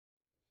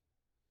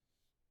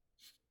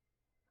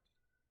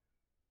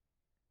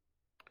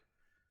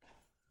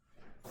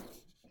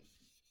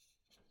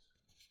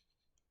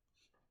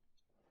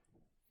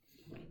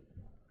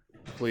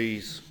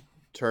Please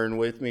turn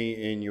with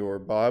me in your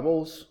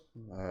Bibles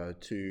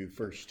to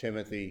 1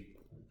 Timothy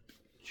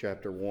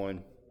chapter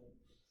 1.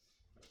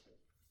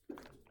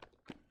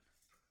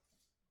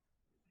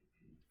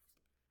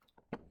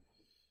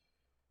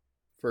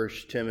 1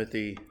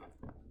 Timothy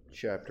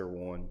chapter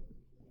 1.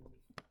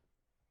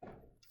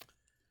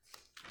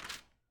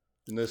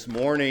 And this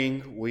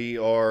morning we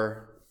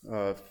are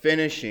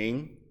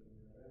finishing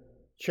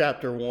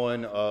chapter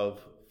 1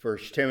 of 1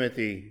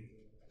 Timothy.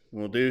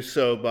 We'll do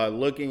so by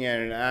looking at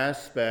an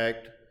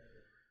aspect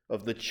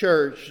of the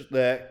church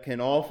that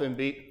can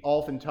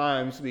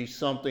oftentimes be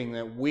something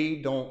that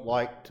we don't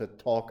like to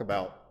talk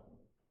about.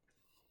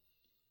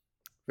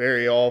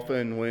 Very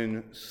often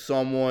when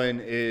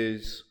someone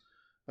is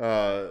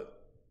when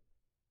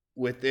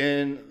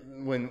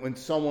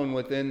someone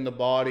within the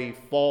body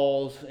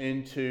falls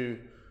into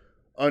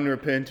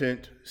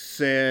unrepentant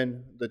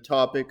sin, the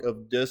topic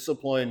of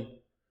discipline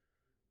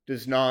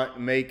does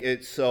not make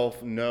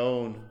itself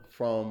known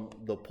from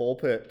the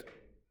pulpit.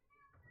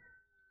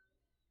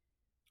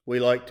 We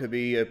like to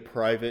be a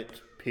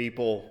private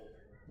people,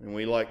 and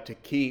we like to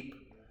keep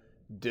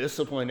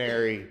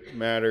disciplinary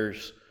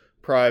matters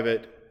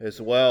private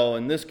as well.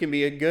 And this can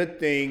be a good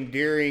thing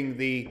during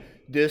the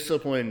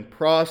discipline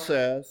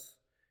process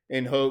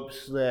in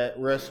hopes that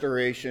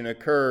restoration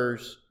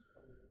occurs,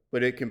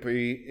 but it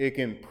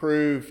can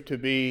prove to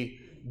be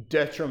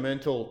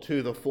detrimental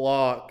to the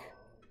flock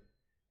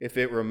if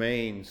it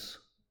remains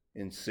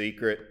in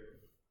secret.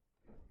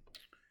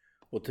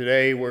 Well,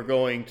 today we're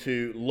going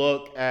to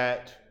look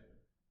at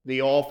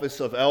the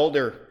office of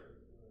elder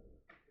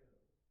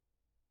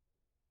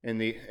and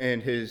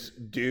his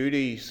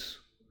duties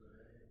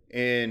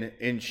in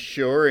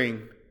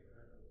ensuring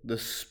the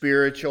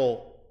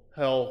spiritual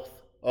health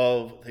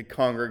of the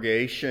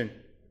congregation.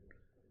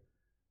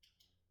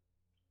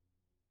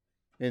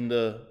 In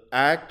the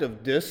act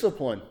of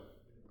discipline,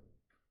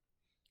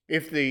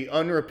 if the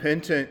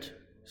unrepentant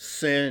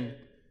sin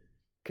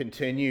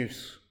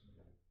continues.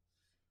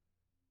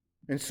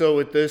 And so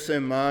with this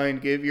in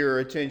mind, give your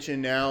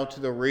attention now to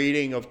the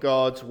reading of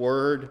God's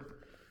Word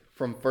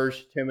from 1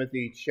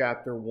 Timothy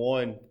chapter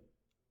 1,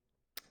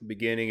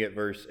 beginning at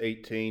verse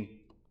 18.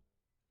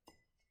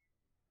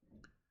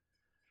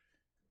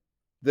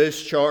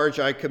 This charge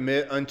I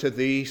commit unto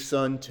thee,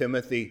 son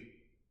Timothy,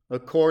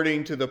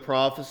 according to the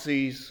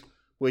prophecies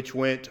which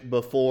went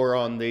before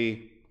on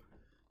thee,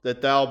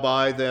 that thou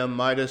by them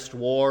mightest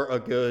war a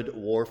good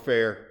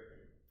warfare,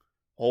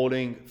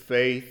 holding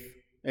faith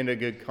and a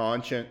good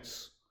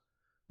conscience,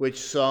 which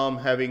some,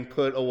 having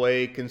put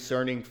away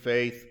concerning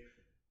faith,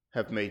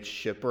 have made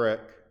shipwreck,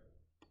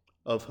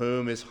 of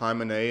whom is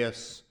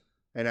Hymenaeus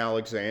and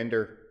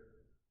Alexander,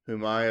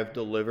 whom I have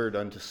delivered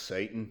unto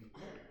Satan,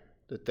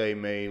 that they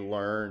may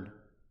learn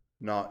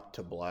not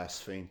to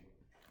blaspheme.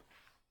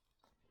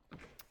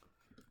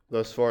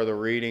 Thus far the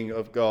reading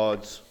of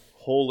God's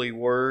holy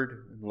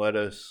word. Let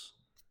us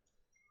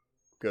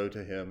go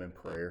to him in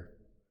prayer.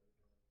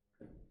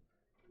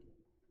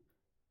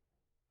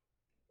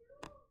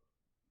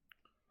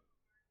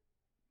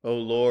 O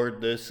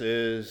Lord, this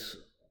is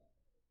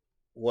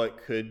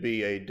what could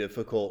be a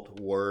difficult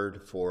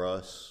word for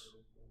us.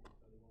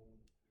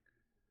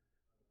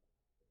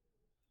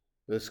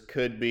 This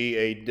could be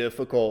a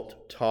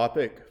difficult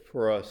topic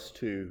for us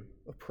to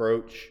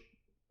approach.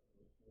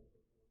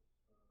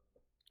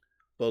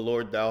 But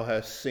Lord, thou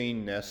hast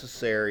seen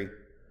necessary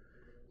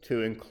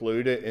to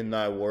include it in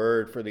thy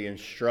word for the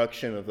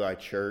instruction of thy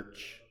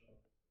church.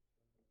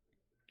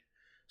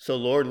 So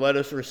Lord, let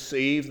us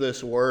receive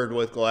this word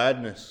with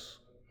gladness.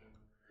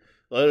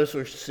 Let us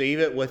receive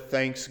it with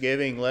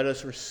thanksgiving. Let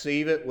us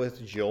receive it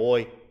with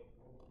joy,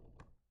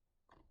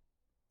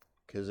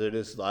 because it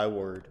is thy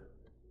word,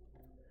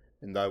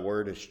 and thy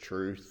word is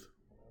truth.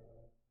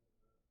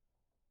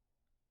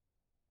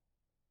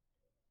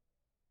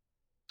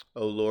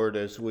 O Lord,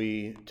 as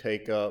we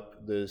take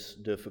up this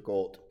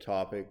difficult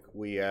topic,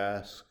 we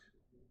ask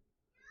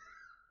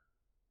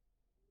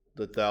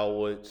that thou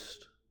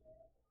wouldst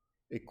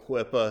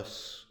equip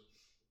us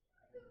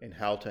in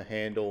how to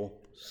handle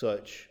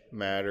such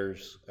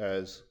matters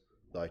as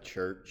thy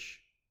church.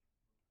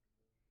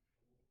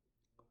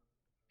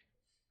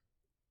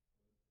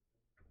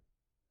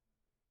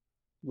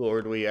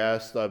 Lord, we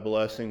ask thy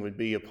blessing would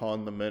be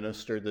upon the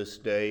minister this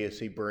day as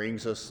he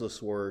brings us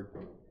this word.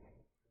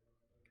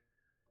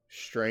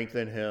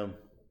 Strengthen him,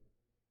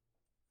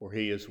 for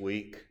he is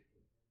weak.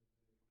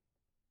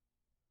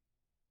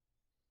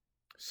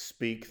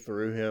 Speak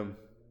through him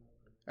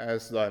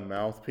as thy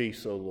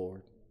mouthpiece, O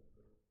Lord.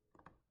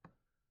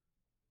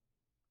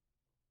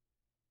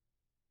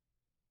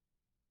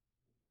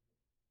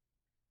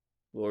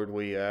 Lord,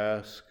 we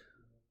ask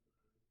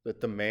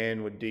that the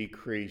man would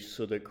decrease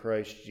so that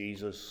Christ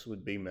Jesus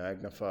would be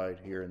magnified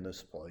here in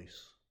this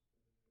place.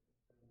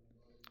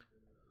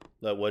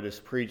 Let what is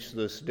preached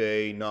this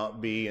day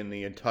not be in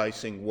the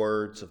enticing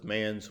words of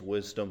man's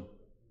wisdom,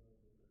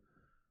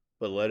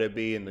 but let it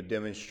be in the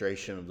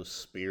demonstration of the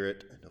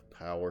Spirit and of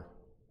power.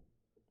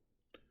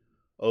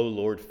 O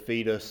Lord,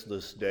 feed us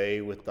this day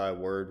with thy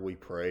word, we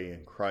pray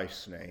in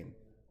Christ's name.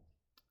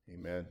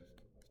 Amen.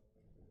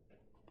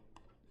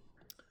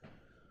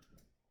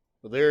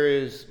 Well, there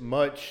is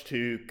much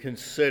to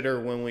consider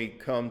when we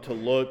come to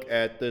look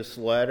at this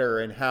letter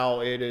and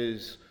how it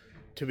is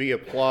to be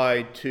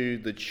applied to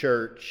the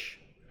church.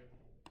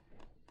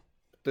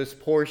 This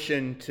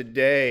portion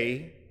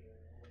today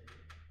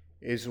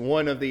is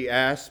one of the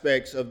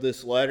aspects of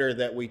this letter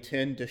that we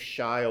tend to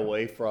shy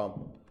away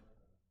from.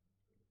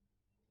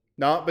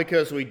 Not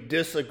because we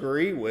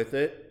disagree with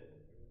it,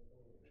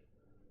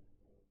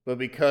 but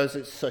because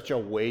it's such a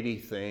weighty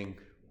thing.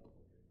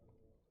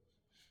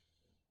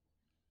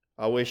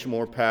 I wish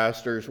more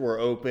pastors were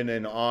open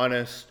and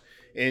honest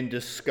in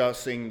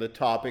discussing the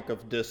topic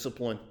of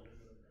discipline,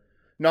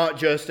 not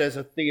just as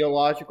a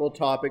theological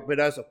topic, but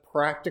as a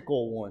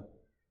practical one.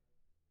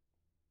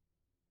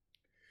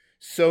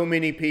 So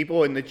many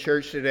people in the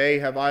church today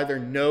have either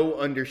no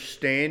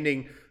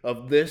understanding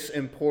of this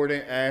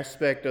important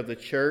aspect of the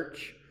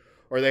church,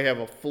 or they have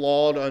a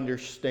flawed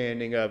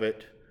understanding of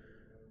it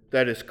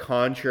that is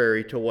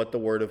contrary to what the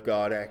Word of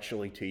God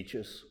actually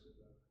teaches.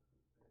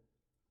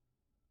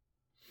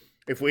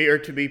 If we are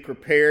to be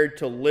prepared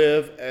to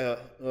live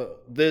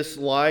this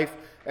life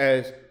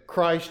as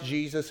Christ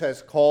Jesus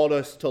has called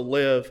us to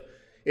live,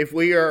 if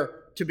we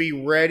are to be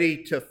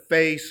ready to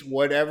face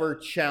whatever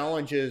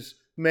challenges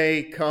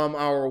may come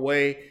our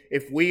way,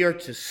 if we are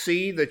to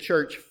see the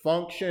church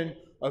function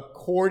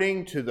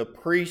according to the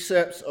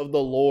precepts of the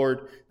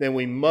Lord, then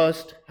we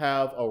must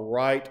have a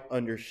right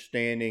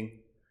understanding,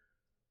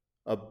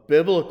 a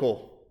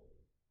biblical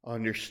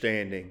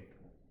understanding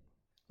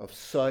of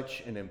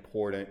such an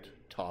important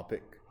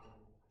topic.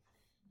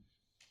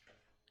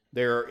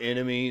 There are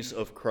enemies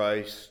of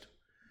Christ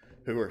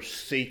who are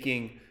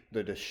seeking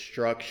the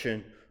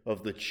destruction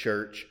of the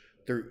church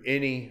through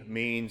any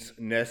means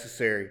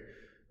necessary.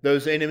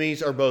 Those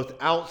enemies are both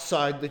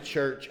outside the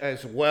church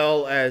as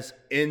well as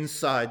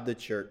inside the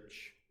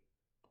church.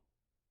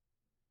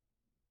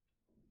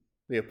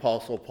 The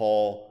Apostle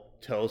Paul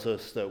tells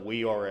us that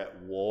we are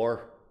at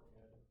war.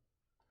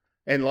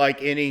 And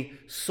like any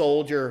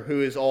soldier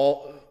who is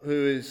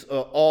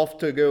off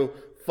to go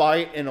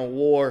fight in a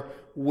war,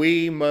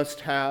 we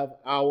must have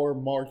our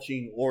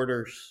marching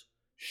orders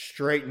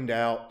straightened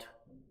out,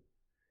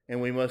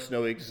 and we must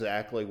know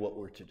exactly what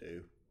we're to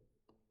do,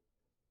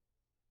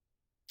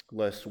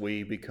 lest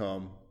we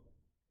become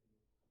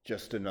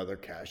just another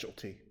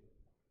casualty.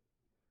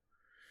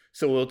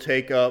 So we'll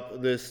take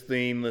up this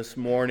theme this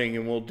morning,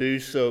 and we'll do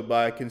so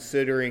by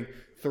considering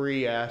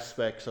three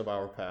aspects of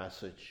our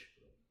passage.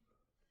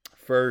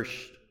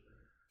 First,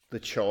 the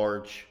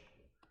charge.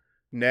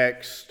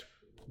 Next,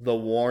 the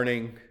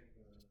warning.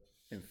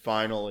 And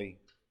finally,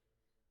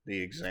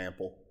 the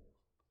example.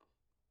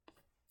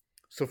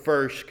 So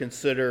first,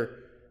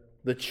 consider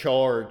the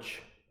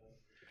charge.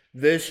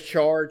 This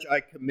charge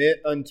I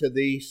commit unto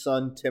thee,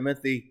 son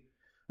Timothy,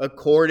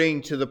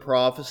 according to the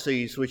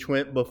prophecies which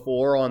went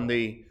before on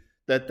thee,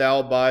 that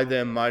thou by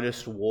them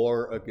mightest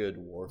war a good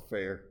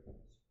warfare.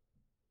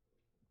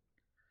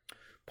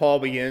 Paul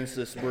begins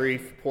this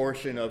brief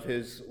portion of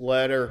his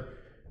letter,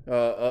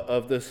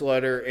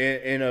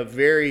 in a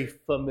very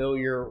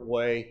familiar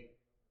way.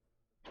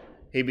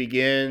 He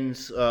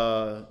begins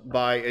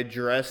by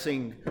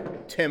addressing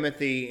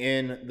Timothy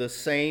in the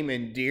same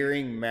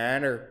endearing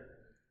manner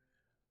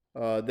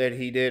that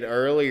he did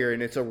earlier,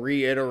 and it's a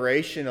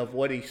reiteration of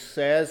what he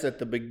says at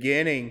the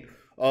beginning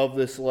of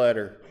this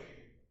letter.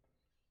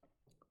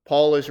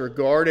 Paul is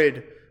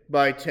regarded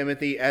by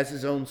Timothy as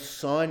his own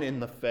son in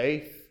the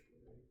faith.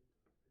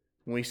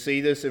 We see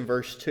this in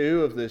verse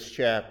 2 of this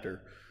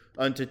chapter.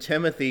 Unto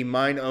Timothy,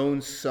 mine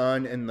own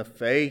son in the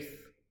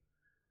faith,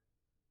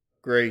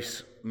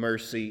 grace,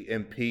 mercy,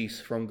 and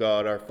peace from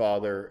God our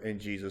Father and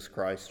Jesus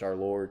Christ our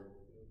Lord.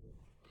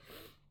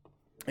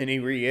 And he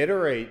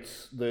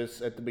reiterates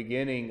this at the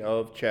beginning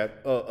of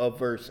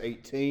verse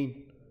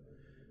 18.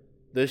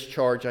 This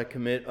charge I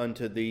commit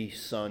unto thee,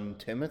 son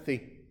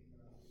Timothy.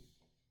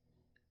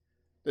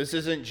 This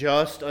isn't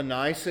just a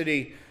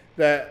nicety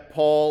that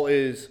Paul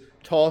is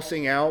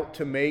tossing out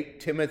to make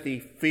Timothy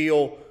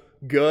feel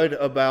good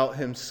about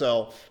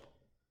himself.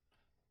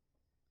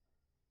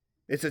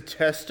 It's a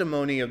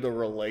testimony of the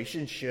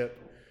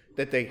relationship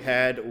that they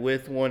had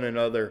with one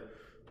another.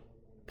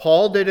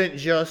 Paul didn't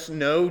just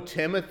know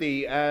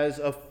Timothy as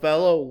a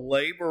fellow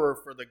laborer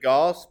for the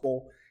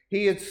gospel.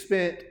 He had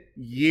spent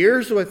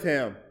years with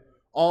him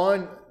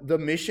on the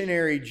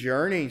missionary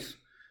journeys,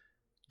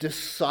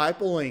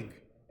 discipling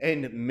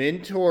and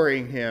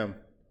mentoring him,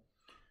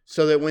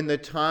 so that when the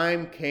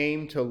time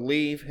came to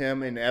leave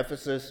him in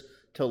Ephesus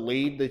to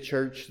lead the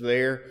church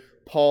there,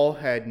 Paul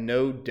had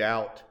no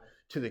doubt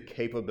to the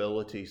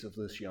capabilities of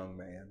this young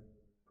man.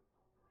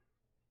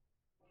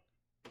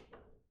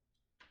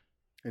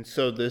 And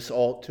so this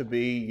ought to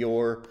be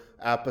your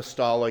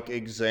apostolic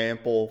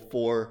example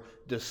for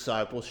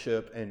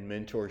discipleship and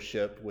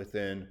mentorship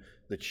within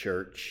the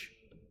church.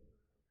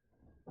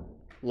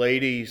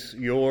 Ladies,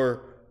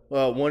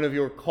 one of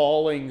your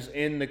callings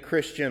in the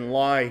Christian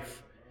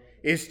life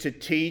is to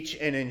teach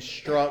and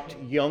instruct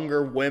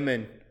younger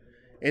women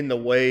in the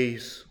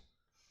ways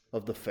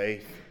of the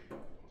faith.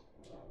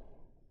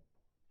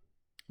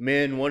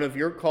 Men, one of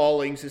your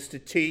callings is to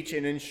teach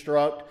and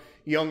instruct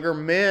younger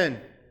men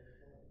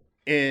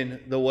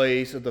in the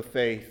ways of the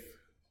faith.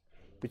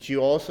 But you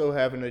also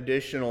have an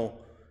additional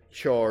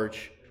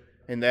charge,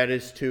 and that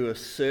is to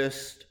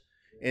assist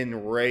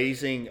in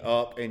raising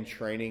up and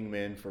training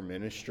men for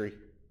ministry.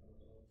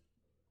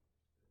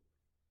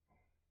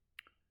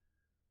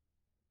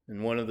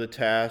 And one of the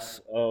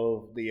tasks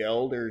of the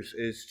elders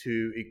is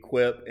to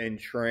equip and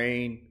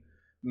train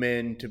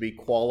men to be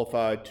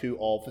qualified to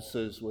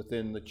offices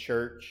within the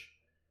church,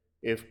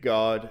 if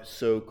God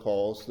so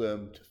calls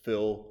them to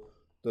fill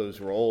those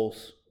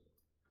roles.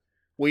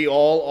 We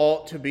all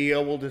ought to be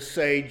able to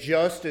say,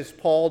 just as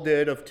Paul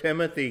did of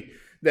Timothy,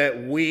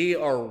 that we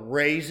are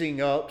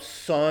raising up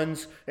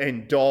sons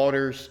and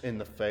daughters in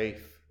the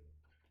faith.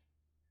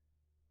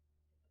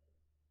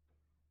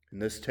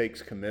 And this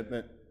takes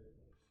commitment.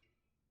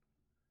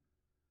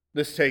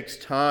 This takes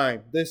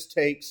time. This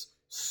takes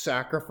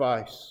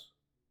sacrifice.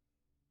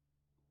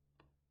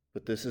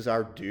 But this is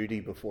our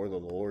duty before the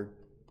Lord.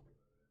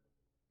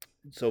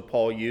 And so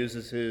Paul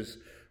uses his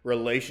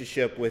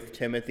relationship with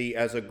Timothy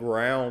as a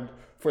ground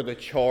for the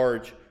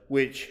charge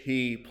which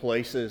he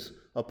places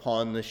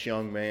upon this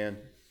young man.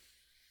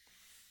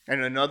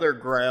 And another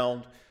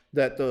ground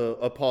that the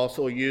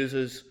apostle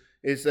uses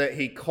is that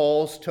he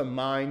calls to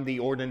mind the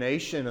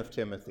ordination of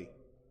Timothy,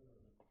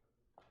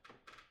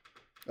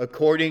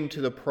 according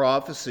to the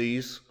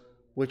prophecies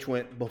which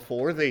went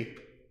before thee.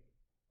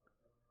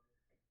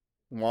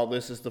 And while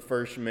this is the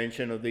first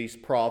mention of these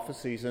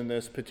prophecies in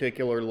this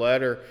particular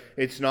letter,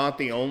 it's not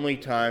the only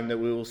time that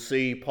we will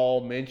see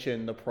Paul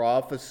mention the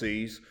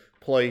prophecies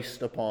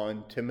placed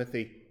upon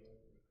Timothy.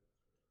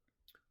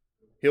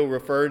 He'll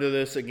refer to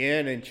this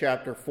again in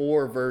chapter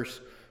 4, verse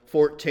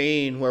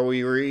 14, where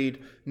we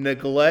read,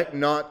 "Neglect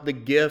not the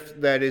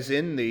gift that is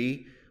in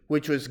thee,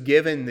 which was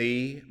given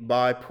thee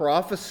by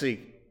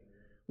prophecy,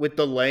 with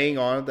the laying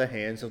on of the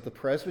hands of the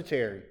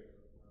presbytery."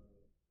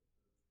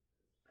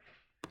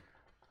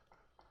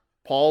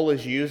 Paul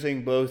is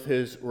using both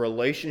his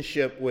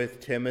relationship with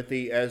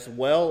Timothy as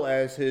well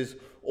as his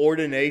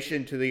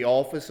ordination to the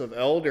office of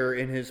elder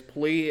in his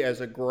plea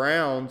as a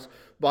grounds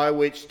by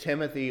which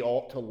Timothy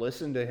ought to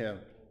listen to him.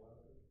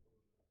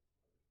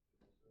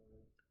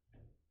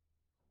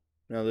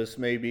 Now, this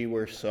may be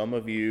where some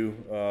of you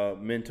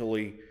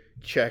mentally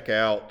check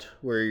out,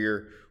 where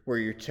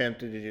you're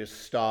tempted to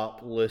just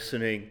stop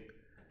listening.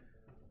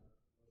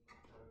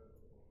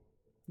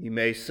 You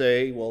may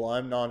say, "Well,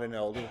 I'm not an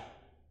elder."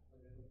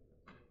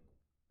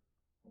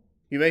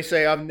 You may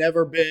say, "I've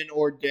never been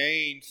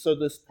ordained, so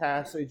this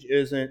passage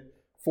isn't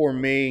for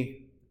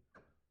me."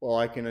 Well,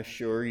 I can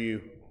assure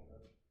you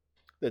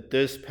that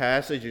this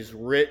passage is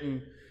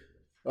written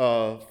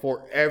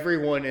for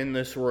everyone in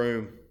this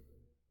room.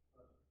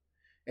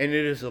 And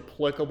it is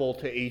applicable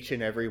to each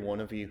and every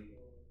one of you.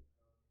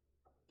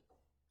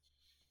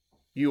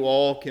 You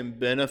all can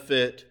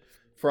benefit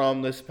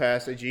from this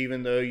passage,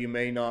 even though you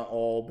may not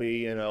all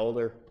be an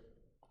elder.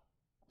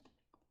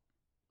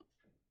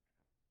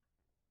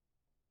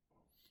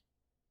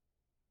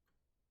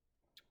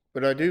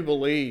 But I do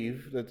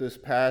believe that this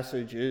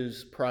passage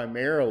is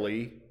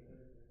primarily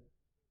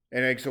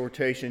an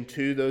exhortation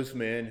to those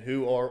men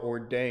who are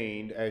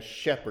ordained as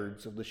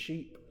shepherds of the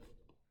sheep.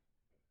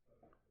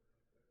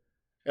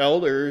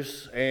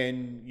 Elders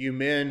and you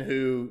men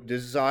who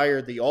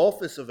desire the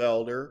office of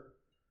elder,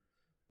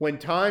 when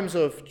times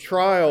of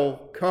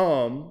trial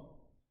come,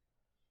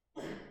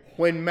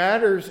 when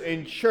matters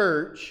in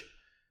church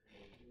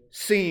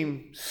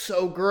seem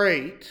so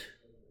great,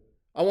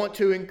 I want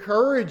to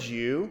encourage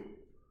you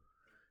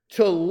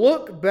to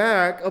look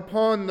back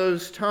upon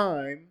those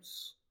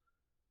times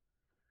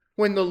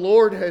when the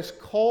Lord has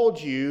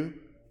called you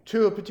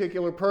to a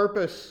particular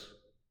purpose.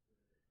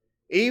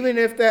 Even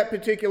if that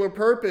particular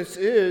purpose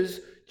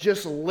is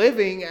just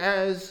living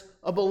as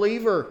a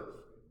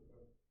believer.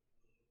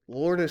 The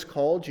Lord has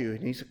called you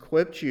and He's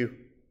equipped you.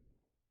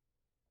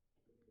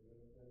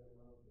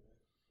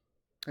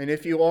 And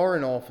if you are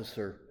an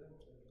officer,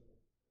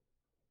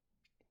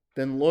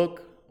 then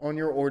look on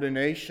your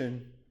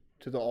ordination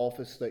to the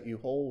office that you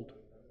hold.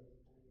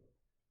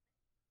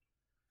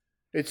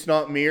 It's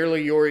not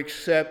merely your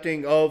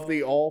accepting of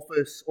the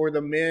office or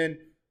the men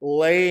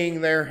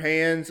laying their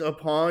hands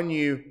upon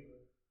you.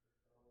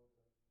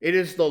 It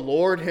is the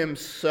Lord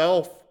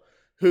Himself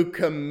who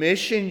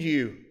commissioned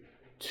you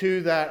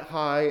to that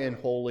high and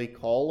holy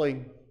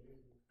calling.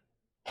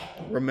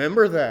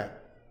 Remember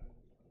that.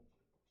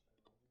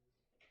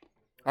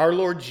 Our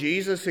Lord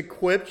Jesus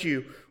equipped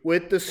you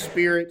with the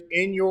Spirit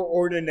in your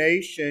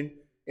ordination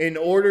in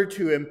order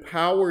to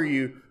empower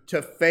you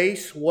to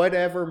face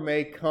whatever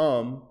may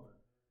come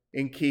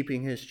in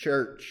keeping His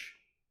church.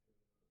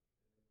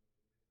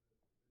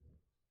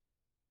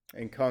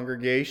 And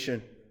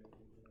congregation,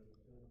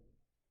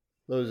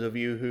 those of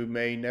you who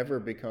may never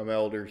become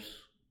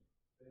elders,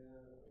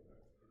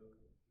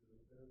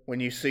 when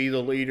you see the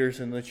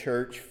leaders in the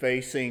church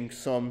facing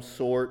some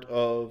sort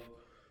of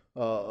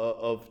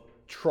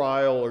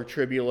trial or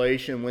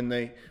tribulation,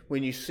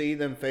 when you see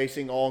them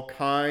facing all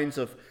kinds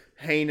of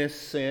heinous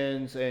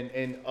sins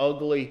and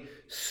ugly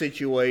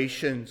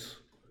situations,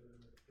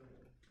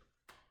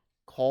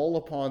 call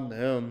upon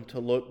them to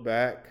look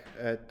back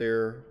at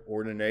their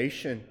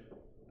ordination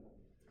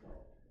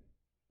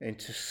and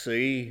to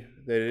see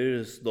that it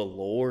is the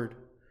Lord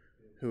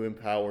who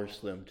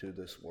empowers them to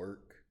this work.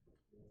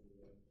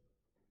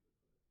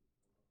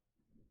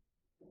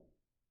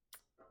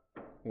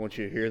 I want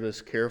you to hear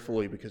this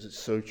carefully because it's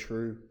so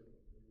true.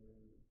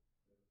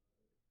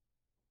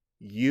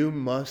 You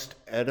must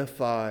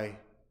edify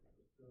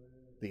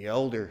the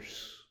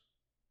elders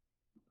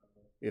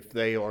if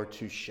they are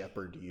to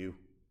shepherd you.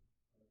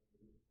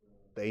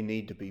 They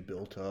need to be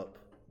built up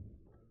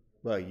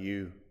by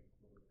you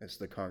as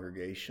the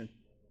congregation.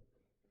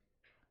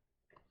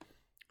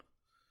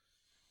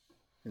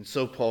 And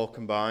so Paul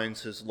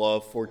combines his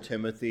love for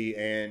Timothy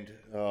and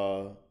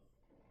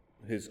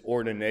his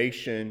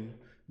ordination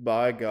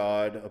by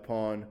God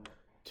upon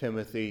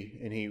Timothy,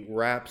 and he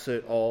wraps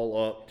it all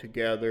up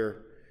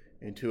together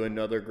into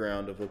another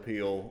ground of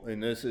appeal.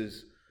 And this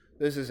is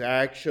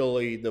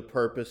actually the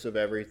purpose of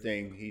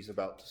everything he's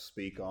about to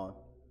speak on.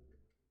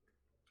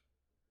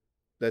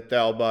 That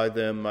thou by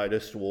them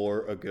mightest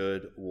war a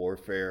good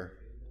warfare.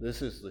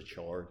 This is the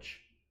charge.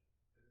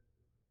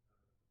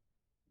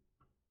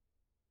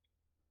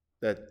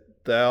 That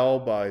thou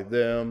by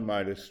them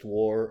mightest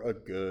war a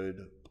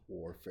good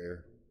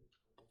warfare.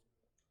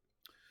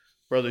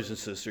 Brothers and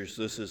sisters,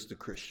 this is the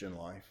Christian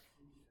life.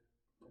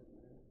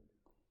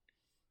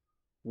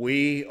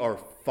 We are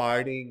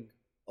fighting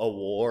a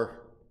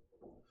war,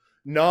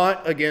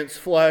 not against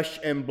flesh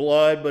and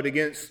blood, but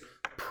against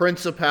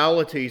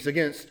principalities,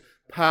 against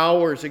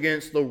powers,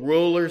 against the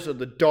rulers of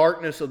the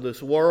darkness of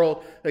this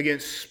world,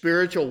 against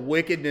spiritual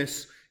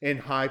wickedness in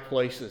high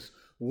places.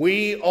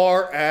 We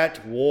are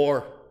at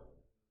war.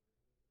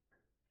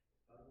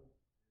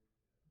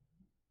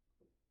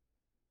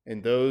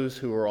 And those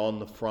who are on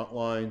the front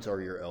lines are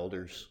your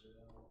elders.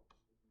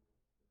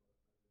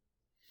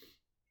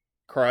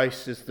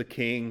 Christ is the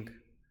King.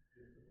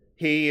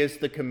 He is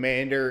the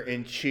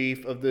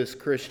commander-in-chief of this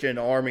Christian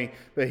army,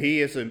 but he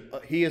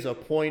has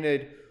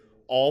appointed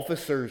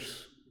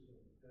officers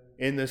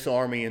in this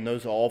army, and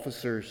those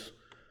officers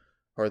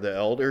are the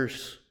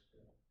elders.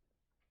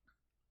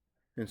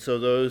 And so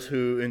those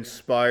who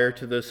inspire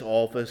to this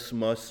office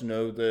must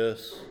know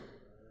this,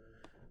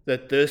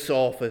 that this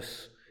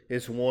office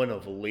is one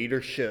of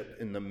leadership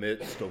in the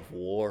midst of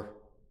war.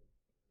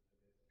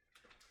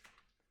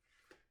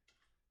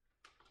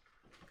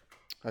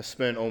 I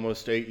spent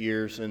almost 8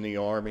 years in the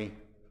Army,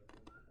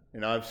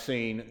 and I've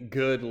seen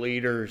good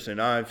leaders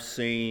and I've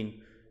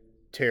seen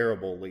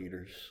terrible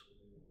leaders.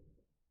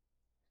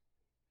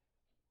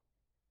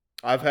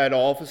 I've had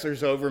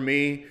officers over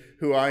me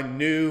who I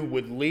knew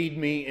would lead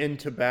me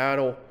into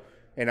battle,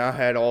 and I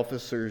had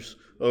officers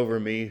over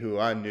me who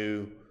I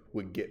knew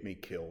would get me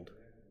killed.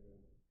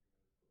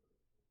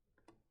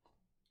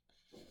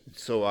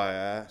 So I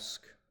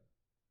ask,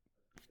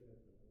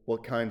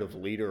 what kind of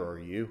leader are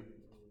you?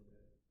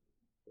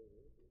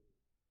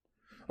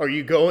 Are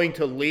you going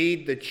to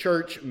lead the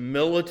church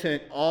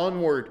militant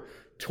onward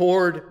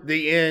toward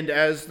the end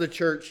as the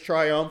church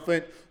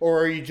triumphant?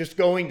 Or are you just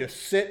going to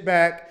sit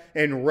back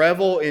and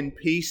revel in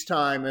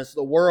peacetime as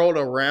the world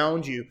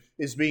around you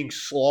is being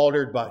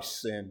slaughtered by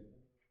sin?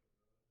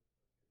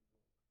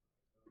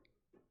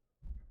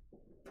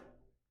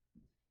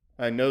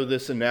 I know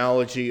this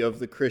analogy of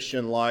the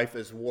Christian life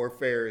as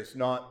warfare is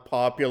not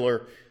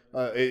popular.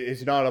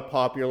 It's not a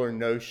popular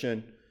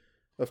notion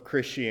of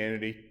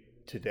Christianity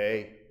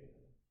today.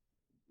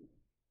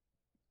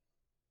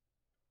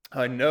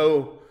 I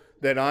know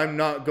that I'm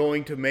not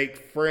going to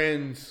make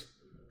friends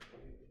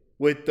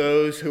with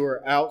those who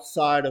are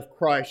outside of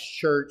Christ's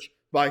church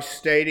by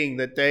stating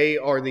that they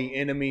are the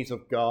enemies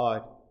of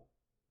God.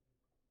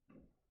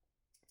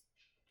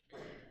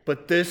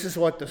 But this is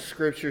what the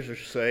Scriptures are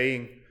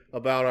saying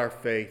about our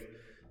faith.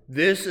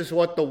 This is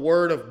what the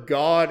Word of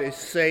God is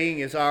saying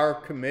is our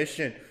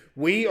commission.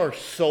 We are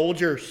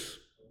soldiers.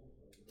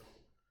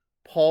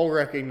 Paul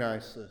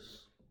recognized this.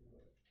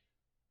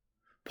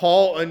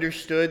 Paul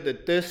understood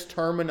that this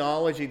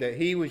terminology that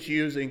he was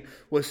using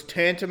was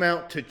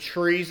tantamount to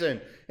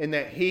treason, and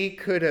that he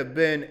could have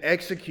been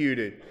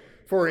executed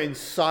for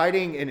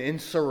inciting an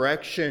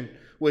insurrection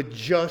with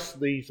just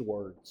these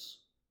words.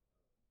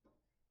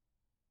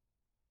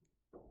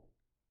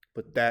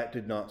 But that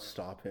did not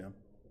stop him.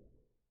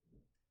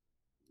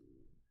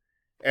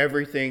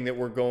 Everything that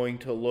we're going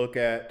to look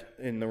at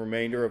in the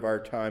remainder of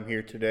our time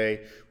here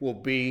today will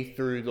be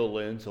through the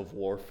lens of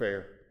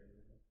warfare.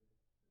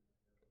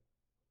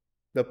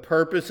 The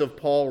purpose of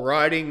Paul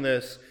writing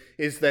this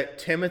is that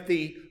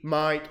Timothy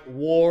might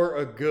war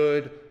a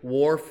good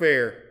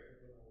warfare.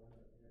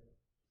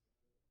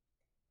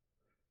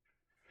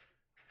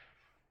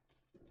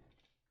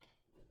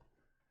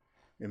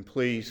 And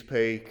please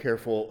pay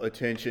careful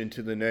attention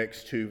to the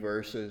next two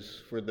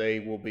verses, for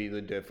they will be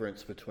the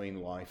difference between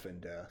life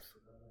and death.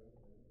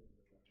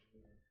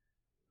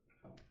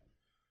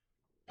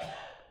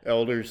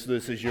 Elders,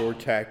 this is your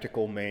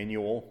tactical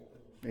manual.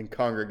 And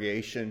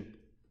congregation,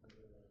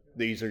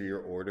 these are your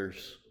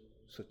orders,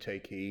 so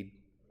take heed.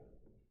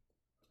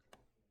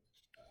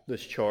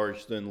 This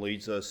charge then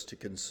leads us to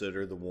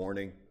consider the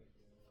warning.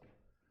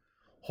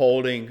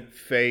 Holding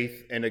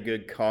faith and a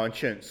good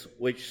conscience,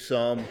 which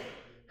some,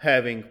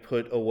 having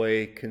put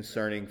away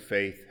concerning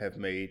faith, have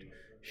made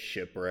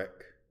shipwreck.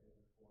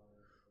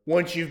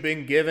 Once you've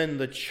been given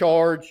the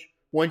charge,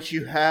 once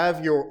you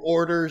have your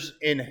orders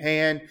in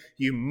hand,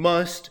 you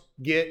must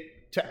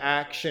get to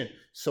action.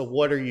 So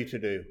what are you to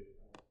do?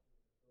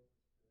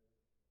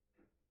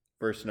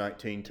 Verse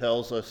 19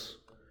 tells us,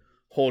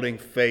 holding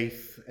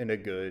faith and a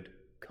good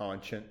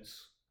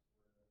conscience.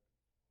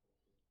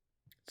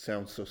 It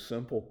sounds so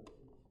simple.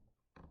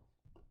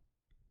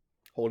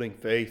 Holding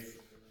faith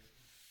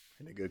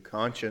and a good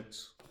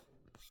conscience.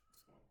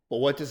 But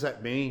what does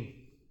that mean?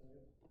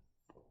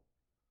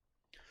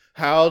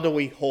 How do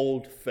we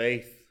hold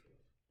faith?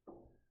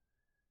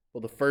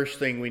 Well, the first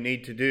thing we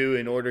need to do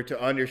in order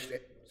to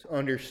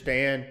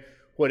understand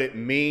what it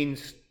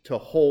means to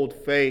hold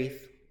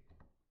faith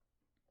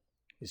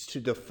is to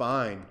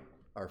define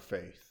our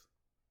faith.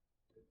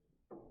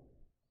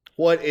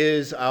 What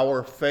is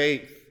our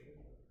faith?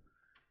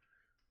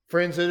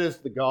 Friends, it is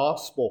the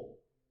gospel.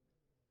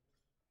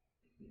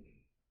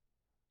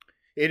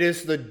 It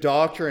is the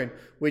doctrine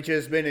which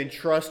has been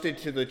entrusted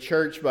to the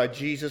church by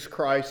Jesus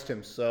Christ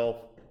himself.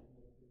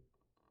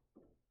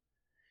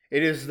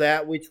 It is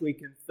that which we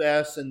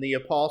confess in the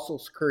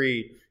Apostles'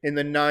 Creed, in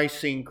the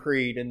Nicene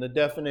Creed, in the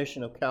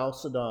definition of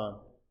Chalcedon.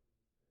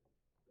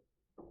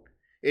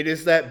 It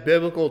is that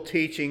biblical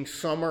teaching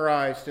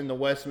summarized in the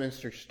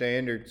Westminster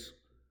Standards.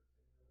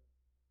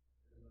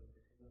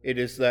 It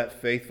is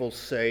that faithful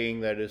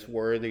saying that is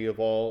worthy of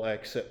all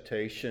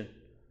acceptation,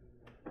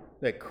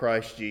 that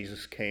Christ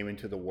Jesus came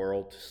into the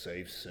world to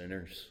save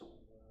sinners.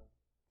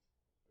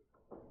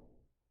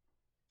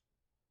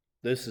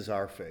 This is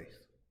our faith.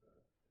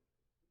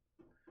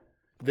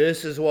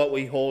 This is what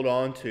we hold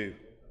on to.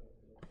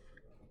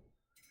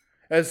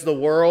 As the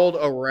world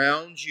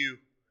around you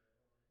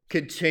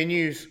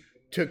continues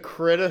to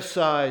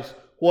criticize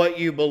what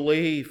you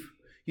believe,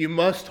 you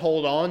must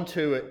hold on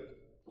to it.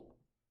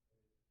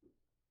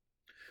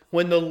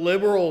 When the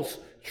liberals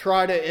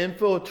try to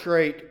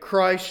infiltrate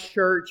Christ's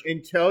church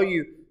and tell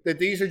you that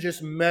these are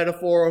just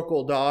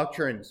metaphorical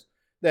doctrines,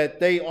 that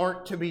they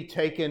aren't to be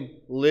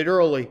taken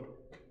literally,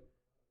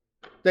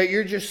 that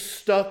you're just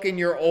stuck in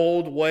your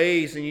old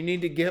ways and you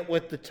need to get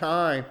with the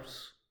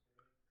times.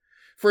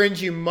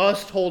 Friends, you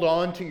must hold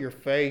on to your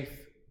faith.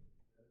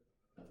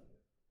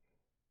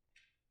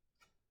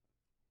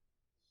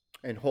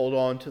 And hold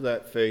on to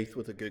that faith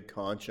with a good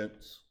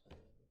conscience.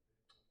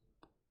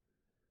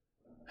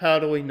 How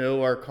do we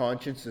know our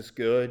conscience is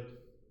good?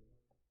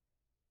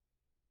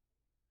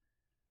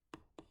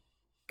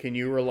 Can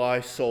you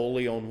rely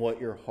solely on what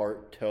your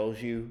heart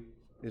tells you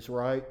is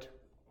right?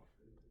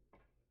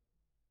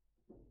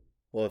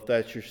 Well, if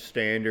that's your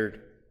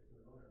standard,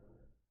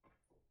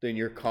 then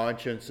your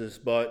conscience is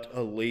but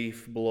a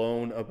leaf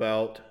blown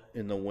about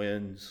in the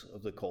winds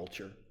of the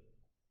culture.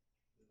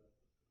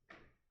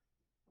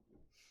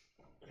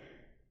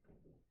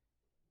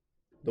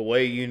 The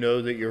way you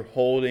know that you're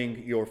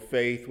holding your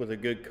faith with a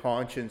good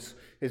conscience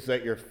is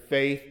that your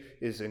faith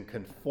is in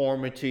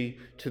conformity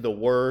to the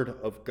Word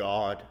of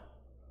God.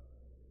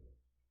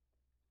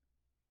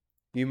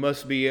 You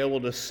must be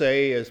able to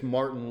say, as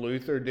Martin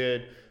Luther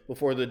did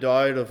before the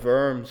Diet of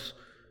Worms,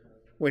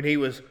 when he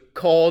was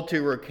called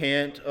to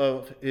recant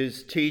of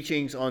his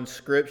teachings on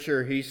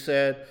Scripture, he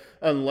said,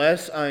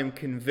 "Unless I am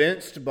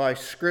convinced by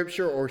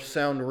Scripture or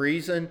sound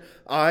reason,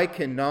 I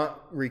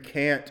cannot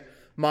recant.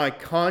 My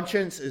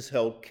conscience is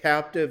held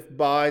captive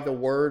by the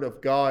Word of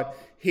God.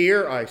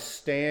 Here I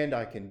stand,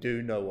 I can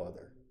do no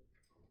other."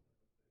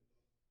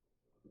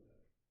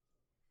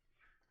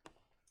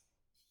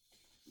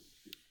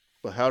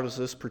 But how does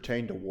this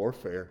pertain to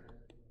warfare?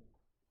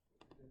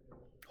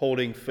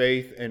 Holding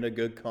faith and a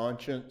good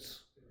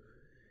conscience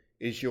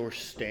is your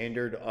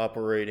standard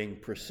operating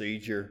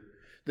procedure.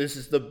 This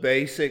is the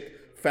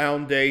basic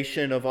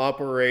foundation of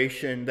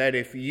operation that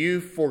if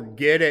you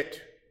forget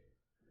it,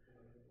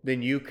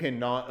 then you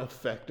cannot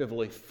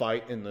effectively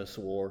fight in this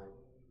war.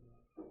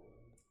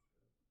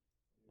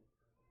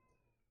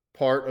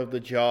 Part of the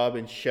job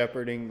in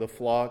shepherding the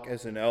flock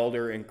as an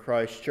elder in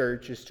Christ's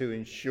church is to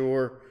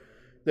ensure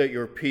that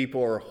your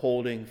people are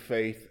holding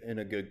faith in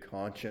a good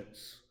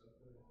conscience.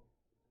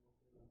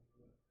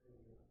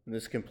 And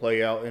this can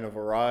play out in a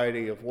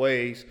variety of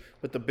ways,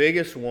 but the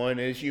biggest one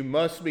is you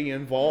must be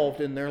involved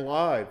in their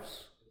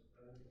lives.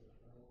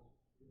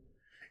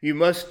 You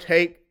must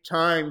take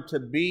time to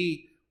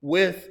be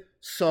with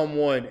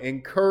someone,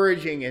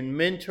 encouraging and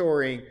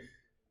mentoring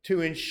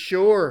to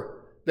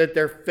ensure that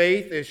their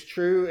faith is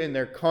true and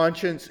their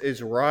conscience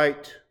is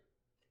right.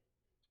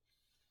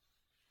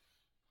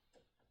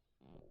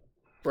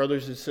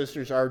 Brothers and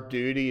sisters, our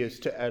duty is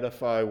to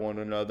edify one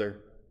another.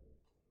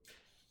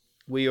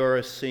 We are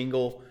a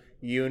single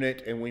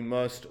unit, and we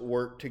must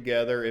work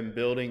together in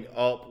building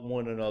up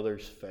one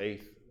another's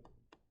faith.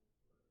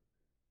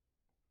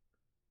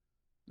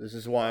 This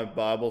is why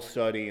Bible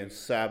study and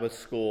Sabbath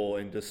school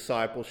and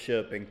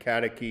discipleship and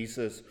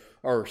catechesis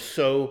are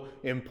so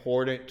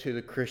important to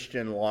the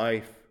Christian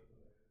life.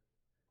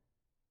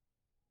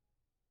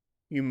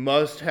 You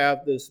must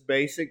have this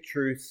basic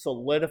truth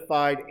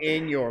solidified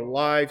in your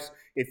lives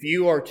if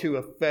you are to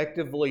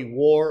effectively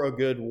war a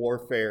good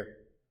warfare.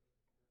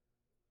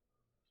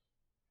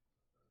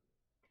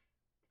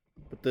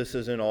 But this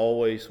isn't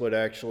always what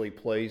actually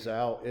plays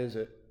out, is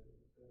it?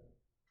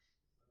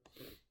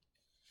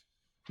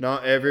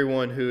 Not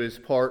everyone who is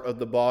part of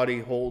the body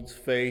holds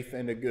faith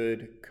and a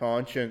good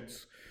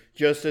conscience.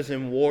 Just as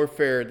in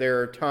warfare, there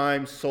are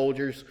times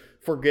soldiers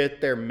forget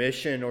their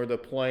mission or the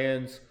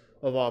plans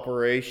of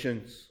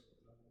operations.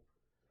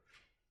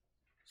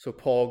 So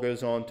Paul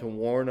goes on to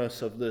warn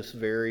us of this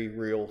very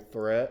real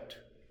threat,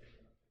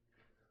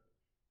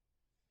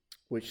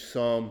 which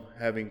some,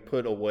 having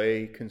put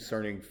away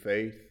concerning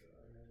faith,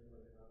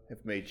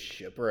 have made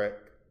shipwreck.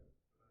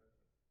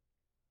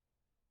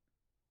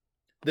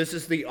 This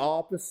is the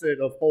opposite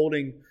of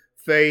holding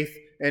faith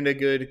and a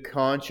good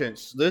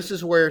conscience. This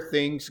is where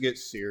things get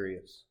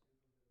serious.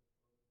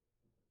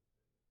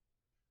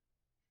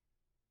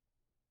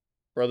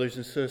 Brothers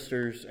and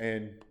sisters,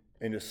 and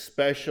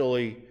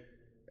especially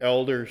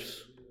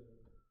elders,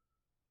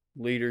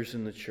 leaders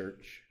in the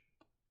church,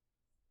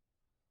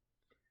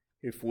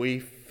 if we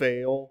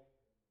fail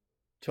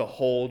to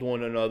hold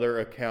one another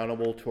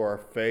accountable to our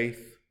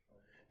faith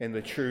and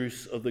the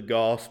truths of the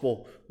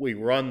gospel, we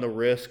run the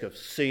risk of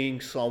seeing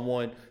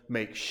someone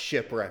make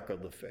shipwreck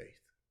of the faith.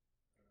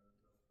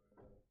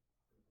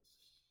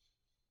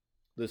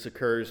 This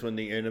occurs when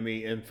the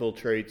enemy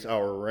infiltrates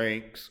our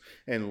ranks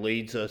and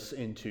leads us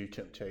into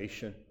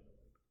temptation.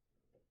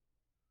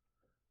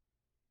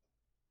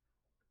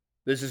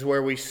 This is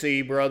where we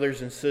see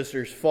brothers and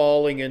sisters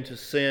falling into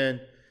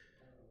sin,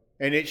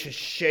 and it should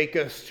shake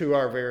us to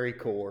our very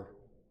core.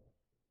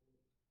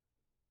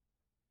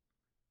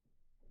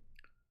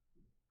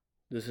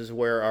 This is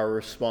where our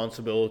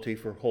responsibility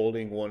for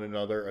holding one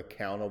another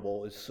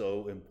accountable is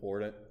so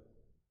important.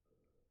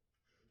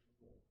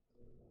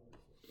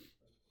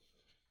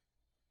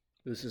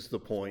 This is the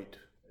point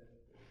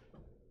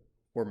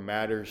where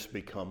matters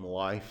become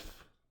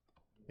life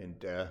and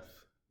death.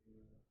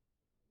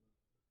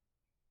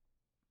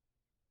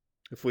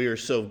 If we are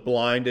so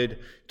blinded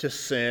to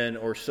sin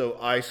or so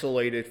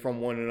isolated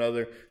from one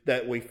another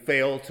that we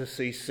fail to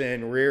see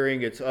sin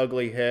rearing its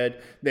ugly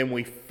head, then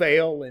we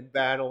fail in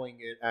battling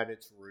it at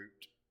its root.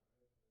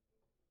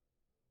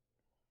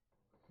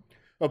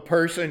 A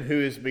person who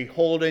is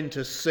beholden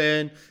to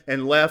sin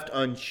and left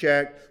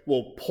unchecked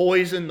will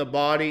poison the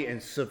body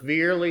and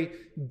severely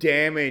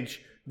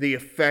damage the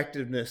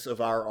effectiveness of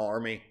our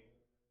army.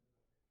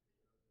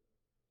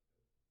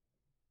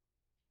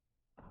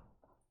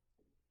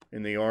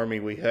 In the Army,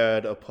 we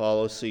had a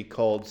policy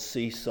called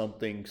see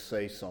something,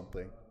 say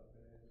something.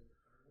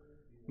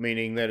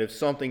 Meaning that if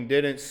something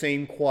didn't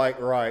seem quite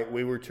right,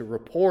 we were to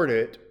report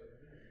it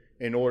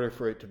in order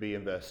for it to be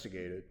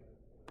investigated.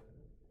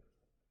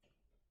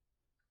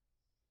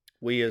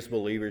 We as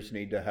believers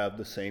need to have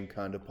the same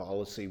kind of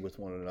policy with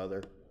one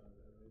another.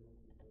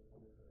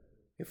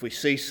 If we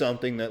see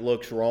something that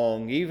looks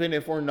wrong, even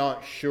if we're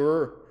not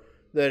sure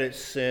that it's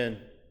sin,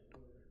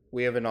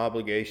 we have an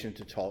obligation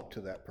to talk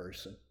to that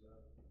person.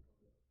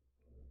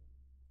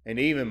 And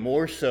even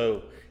more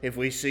so if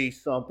we see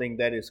something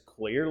that is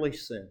clearly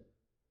sin.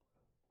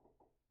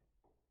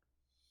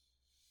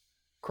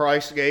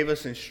 Christ gave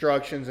us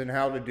instructions on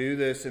how to do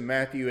this in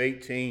Matthew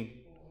 18.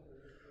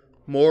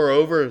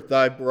 Moreover,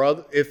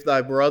 if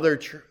thy brother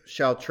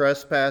shall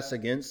trespass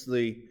against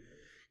thee,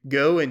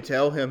 go and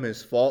tell him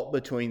his fault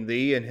between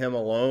thee and him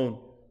alone.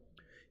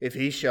 If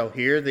he shall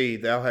hear thee,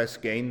 thou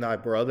hast gained thy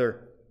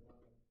brother.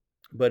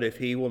 But if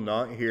he will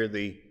not hear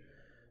thee,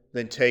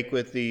 then take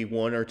with thee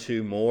one or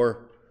two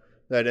more,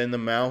 that in the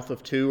mouth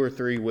of 2 or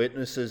 3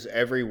 witnesses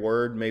every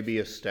word may be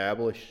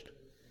established.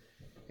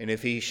 And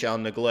if he shall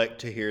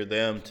neglect to hear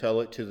them, tell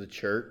it to the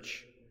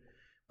church.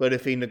 But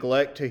if he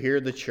neglect to hear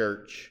the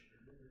church,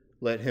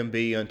 let him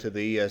be unto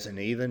thee as an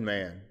heathen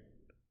man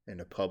and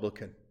a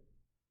publican.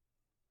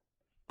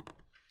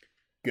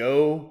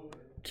 Go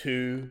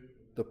to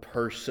the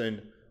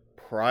person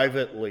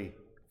privately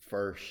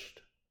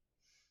first.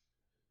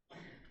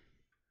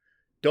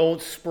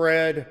 Don't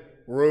spread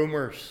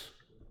rumors.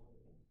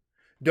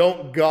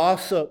 Don't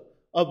gossip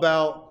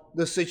about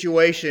the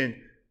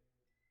situation.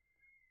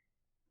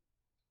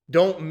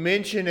 Don't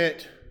mention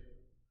it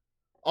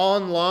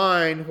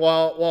online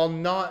while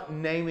not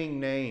naming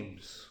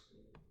names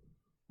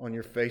on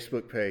your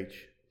Facebook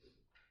page.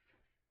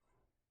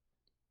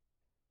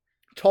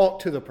 Talk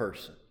to the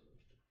person.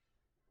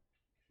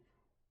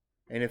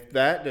 And if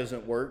that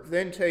doesn't work,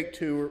 then take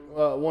 1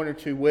 or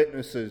 2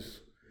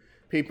 witnesses,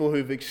 people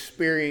who've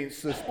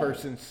experienced this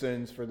person's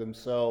sins for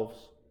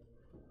themselves.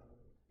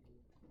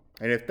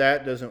 And if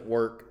that doesn't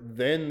work,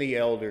 then the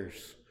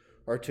elders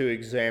are to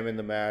examine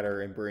the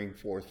matter and bring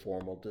forth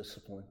formal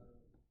discipline.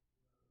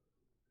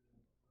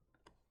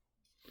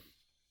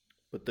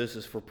 But this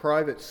is for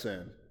private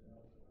sin.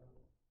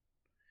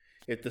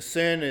 If the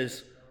sin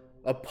is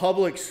a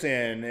public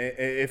sin,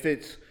 if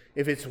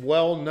it's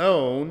well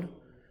known,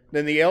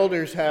 then the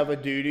elders have a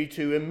duty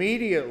to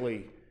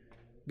immediately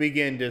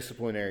begin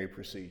disciplinary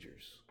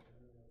procedures.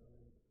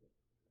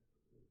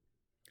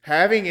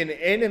 Having an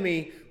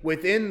enemy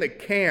within the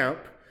camp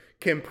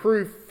can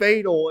prove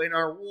fatal in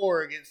our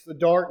war against the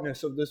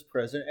darkness of this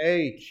present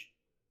age.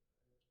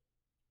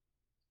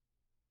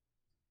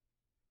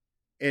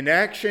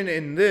 Inaction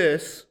in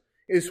this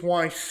is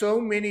why so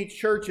many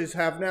churches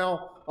have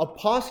now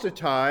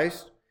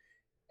apostatized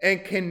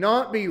and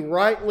cannot be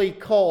rightly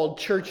called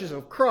churches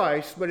of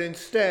Christ, but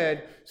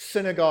instead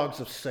synagogues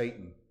of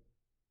Satan.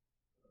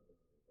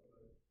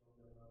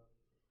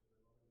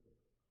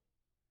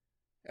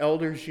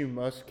 Elders, you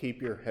must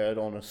keep your head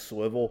on a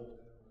swivel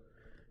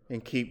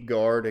and keep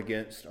guard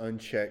against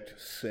unchecked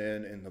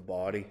sin in the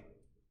body.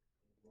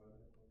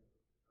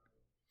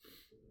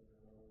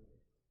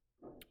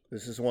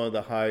 This is one of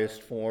the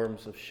highest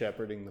forms of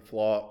shepherding the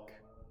flock,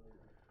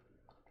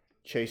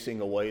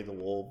 chasing away the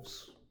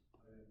wolves.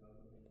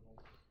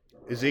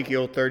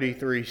 Ezekiel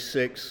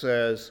 33:6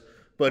 says,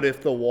 "But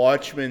if the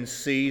watchman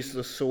sees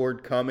the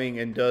sword coming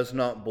and does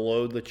not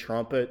blow the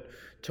trumpet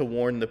to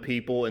warn the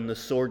people, and the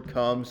sword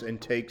comes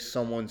and takes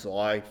someone's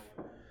life,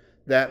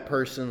 that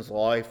person's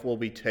life will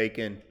be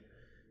taken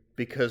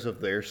because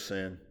of their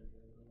sin.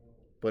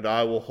 But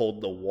I will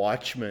hold the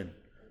watchman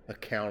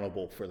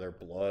accountable for their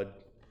blood."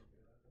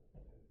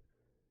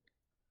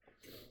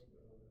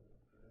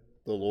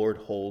 The Lord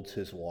holds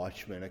his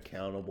watchmen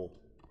accountable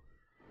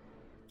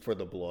for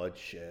the blood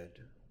shed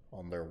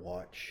on their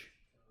watch.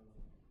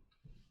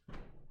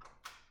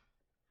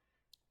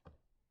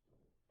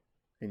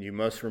 And you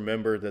must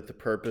remember that the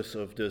purpose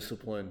of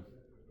discipline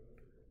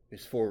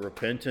is for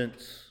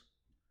repentance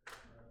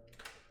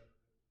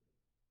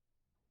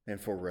and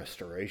for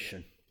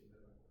restoration.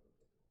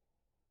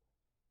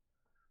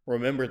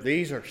 Remember,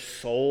 these are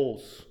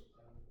souls,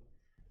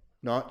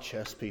 not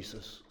chess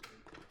pieces.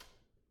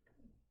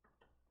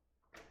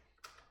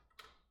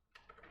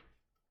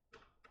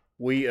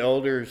 We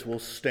elders will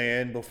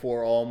stand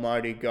before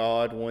Almighty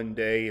God one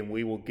day, and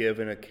we will give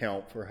an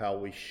account for how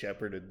we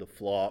shepherded the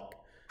flock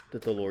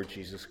that the Lord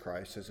Jesus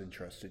Christ has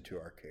entrusted to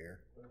our care.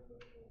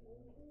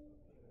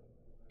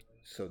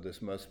 So this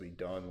must be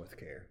done with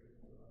care.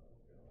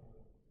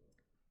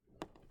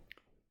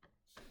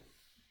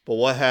 But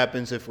what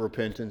happens if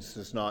repentance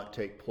does not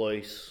take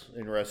place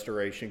and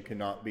restoration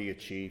cannot be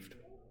achieved?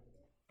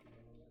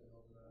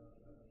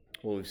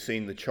 Well, we've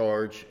seen the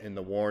charge and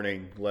the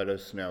warning. Let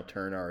us now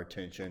turn our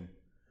attention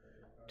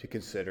to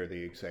consider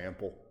the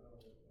example.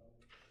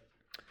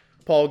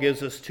 Paul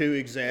gives us two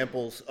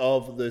examples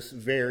of this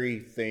very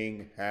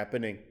thing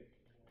happening,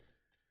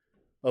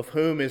 of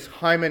whom is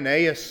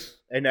Hymenaeus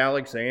and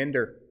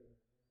Alexander,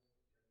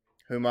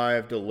 whom I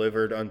have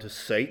delivered unto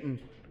Satan,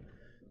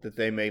 that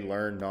they may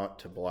learn not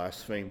to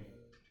blaspheme.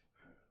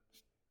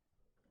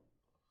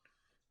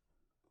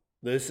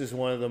 This is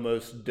one of the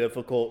most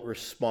difficult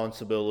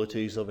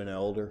responsibilities of an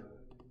elder.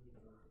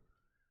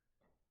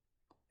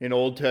 In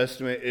Old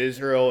Testament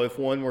Israel, if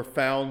one were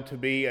found to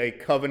be a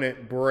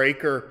covenant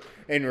breaker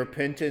and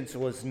repentance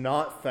was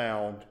not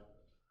found,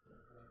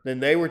 then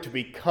they were to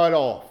be cut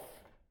off,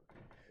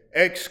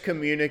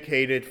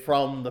 excommunicated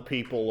from the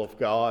people of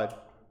God.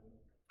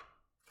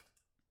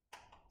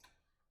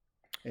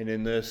 And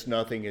in this,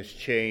 nothing has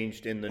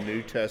changed in the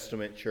New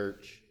Testament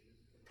church.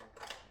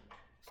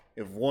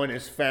 If one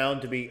is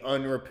found to be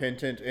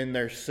unrepentant in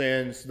their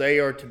sins, they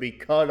are to be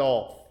cut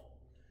off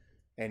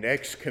and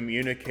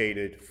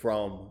excommunicated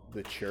from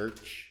the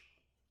church.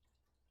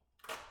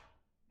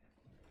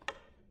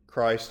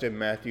 Christ in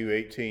Matthew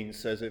 18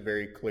 says it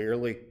very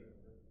clearly.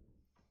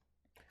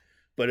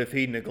 But if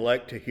he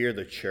neglect to hear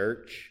the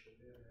church,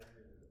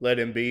 let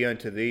him be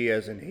unto thee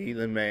as an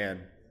heathen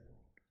man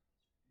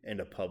and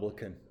a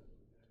publican.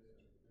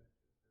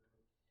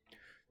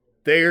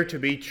 They are to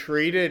be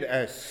treated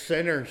as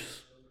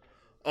sinners,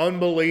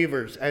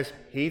 unbelievers, as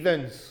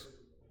heathens.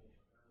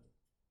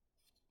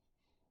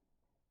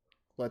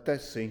 Let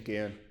that sink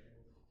in.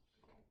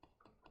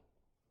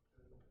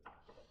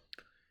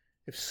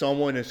 If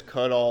someone is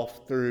cut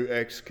off through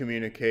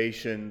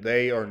excommunication,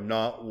 they are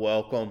not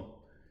welcome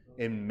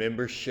in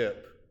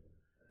membership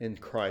in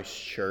Christ's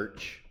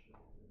church.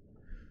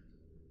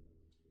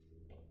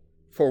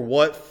 For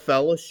what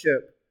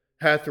fellowship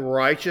hath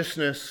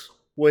righteousness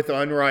with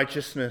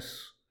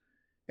unrighteousness?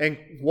 And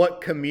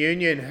what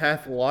communion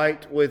hath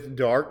light with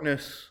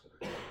darkness?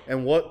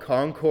 And what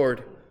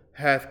concord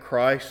hath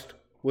Christ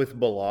with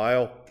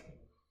Belial?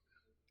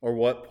 Or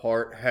what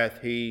part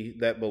hath he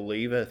that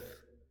believeth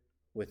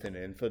with an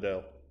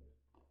infidel?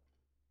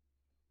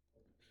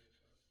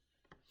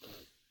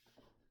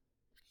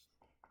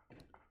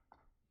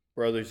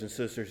 Brothers and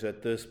sisters,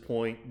 at this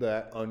point,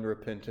 that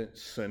unrepentant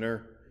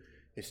sinner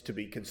is to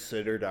be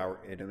considered our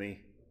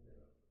enemy.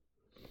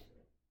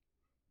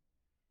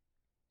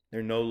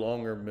 They're no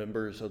longer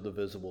members of the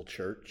visible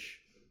church.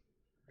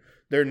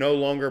 They're no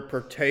longer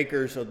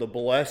partakers of the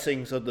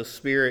blessings of the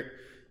Spirit.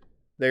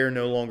 They are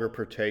no longer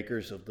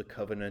partakers of the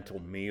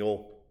covenantal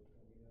meal,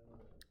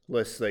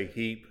 lest they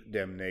heap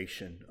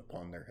damnation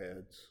upon their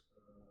heads.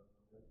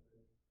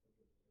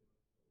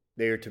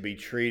 They are to be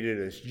treated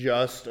as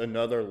just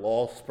another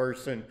lost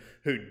person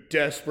who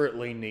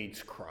desperately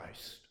needs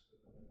Christ.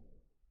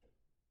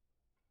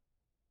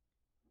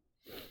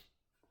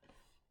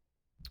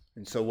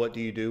 And so what do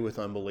you do with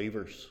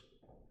unbelievers?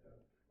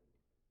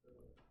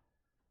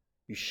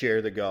 You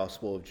share the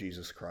gospel of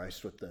Jesus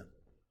Christ with them.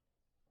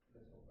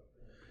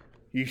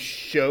 You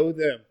show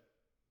them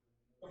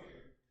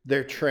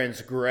their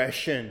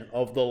transgression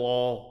of the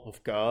law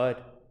of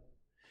God.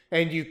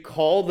 And you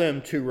call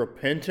them to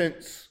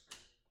repentance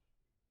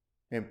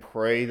and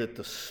pray that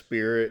the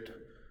Spirit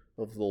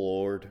of the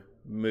Lord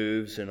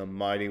moves in a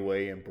mighty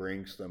way and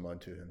brings them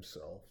unto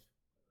Himself.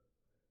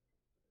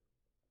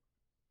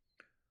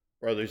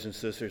 Brothers and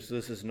sisters,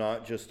 this is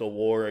not just a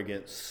war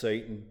against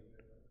Satan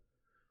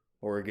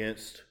or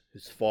against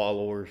his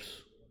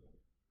followers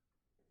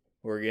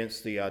or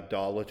against the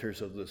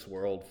idolaters of this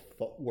world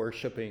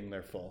worshiping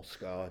their false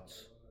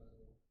gods.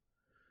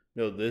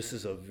 No, this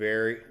is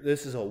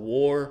a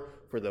war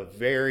for the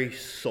very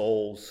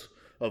souls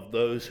of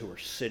those who are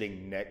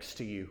sitting next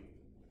to you.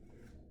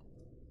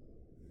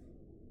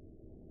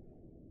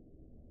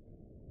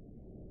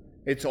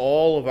 It's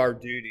all of our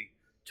duty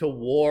to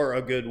war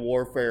a good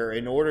warfare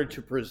in order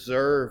to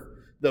preserve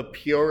the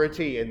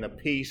purity and the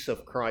peace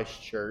of Christ's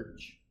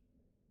church.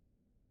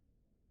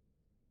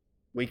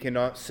 We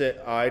cannot sit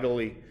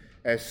idly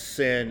as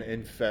sin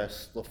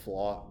infests the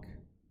flock.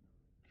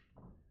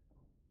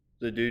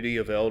 The duty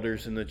of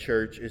elders in the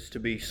church is to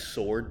be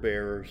sword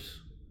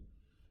bearers.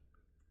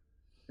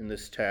 And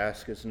this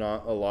task is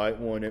not a light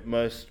one. It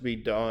must be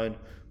done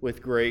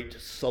with great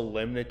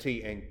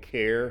solemnity and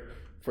care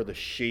for the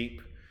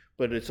sheep,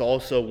 but it's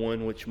also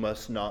one which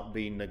must not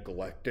be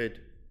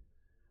neglected,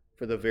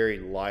 for the very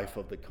life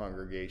of the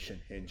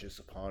congregation hinges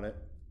upon it.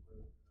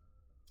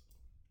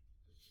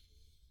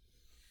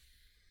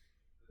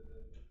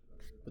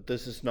 But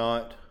this is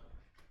not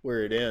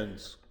where it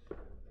ends.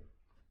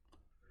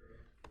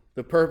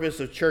 The purpose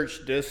of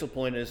church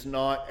discipline is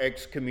not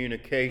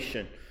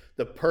excommunication.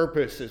 The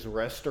purpose is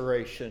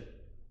restoration.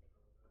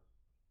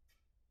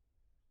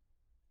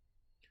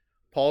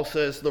 Paul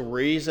says the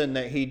reason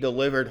that he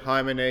delivered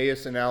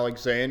Hymenaeus and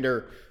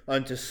Alexander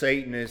unto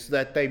Satan is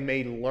that they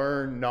may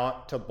learn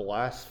not to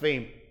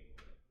blaspheme.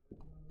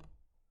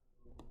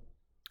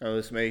 Now,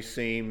 this may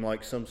seem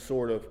like some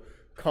sort of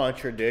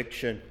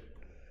contradiction,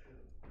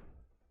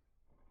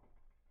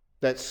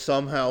 that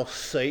somehow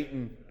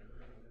Satan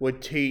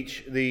would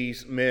teach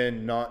these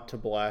men not to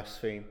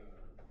blaspheme.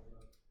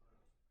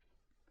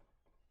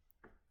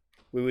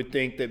 We would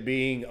think that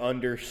being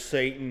under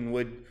Satan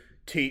would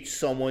teach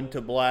someone to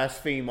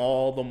blaspheme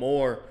all the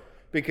more,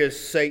 because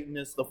Satan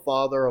is the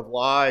father of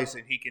lies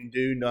and he can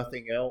do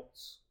nothing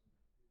else.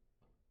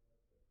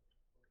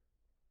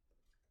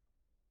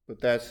 But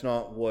that's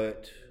not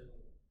what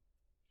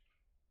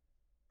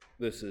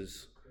this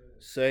is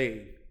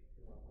saying.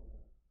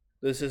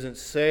 This isn't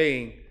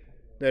saying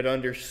that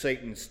under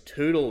Satan's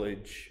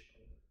tutelage,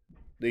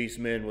 these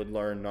men would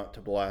learn not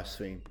to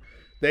blaspheme.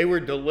 They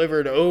were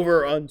delivered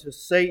over unto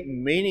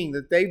Satan, meaning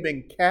that they've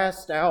been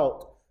cast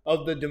out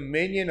of the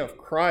dominion of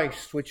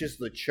Christ, which is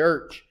the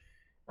church.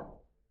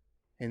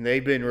 And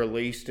they've been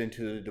released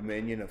into the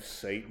dominion of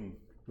Satan,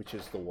 which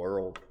is the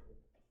world.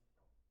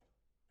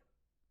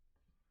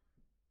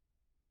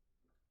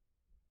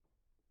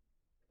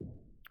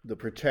 The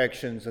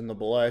protections and the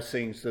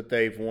blessings that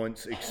they've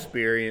once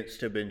experienced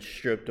have been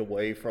stripped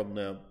away from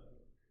them.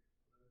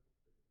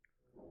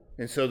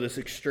 And so this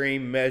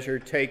extreme measure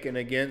taken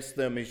against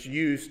them is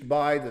used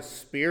by the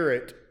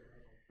Spirit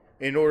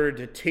in order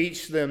to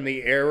teach them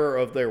the error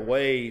of their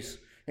ways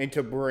and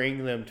to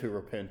bring them to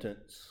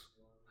repentance.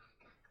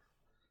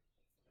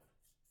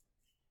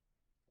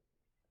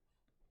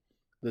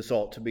 This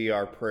ought to be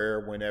our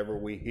prayer whenever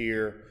we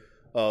hear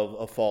of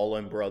a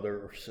fallen brother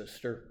or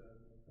sister.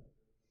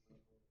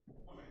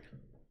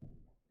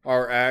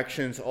 Our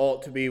actions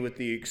ought to be with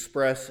the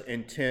express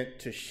intent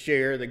to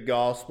share the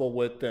gospel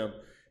with them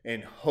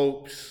in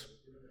hopes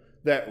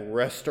that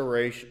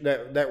restoration,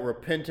 that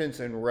repentance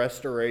and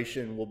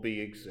restoration will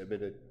be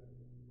exhibited.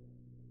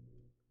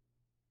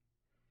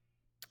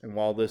 And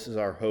while this is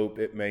our hope,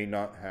 it may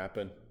not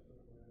happen.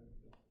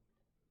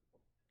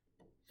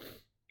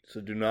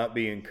 So do not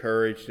be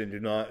encouraged and do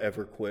not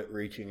ever quit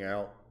reaching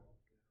out.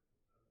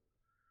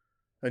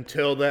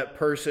 Until that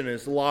person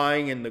is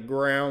lying in the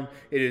ground,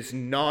 it is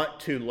not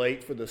too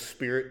late for the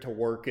Spirit to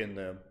work in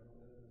them.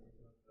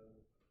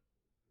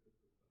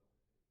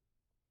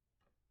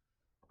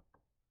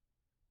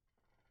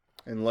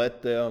 And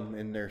let them,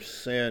 in their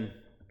sin,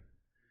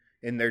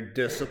 in their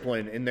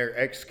discipline, in their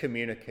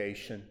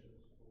excommunication,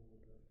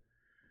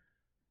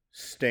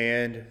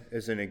 stand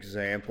as an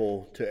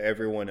example to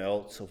everyone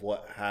else of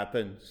what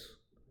happens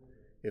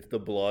if the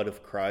blood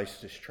of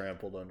Christ is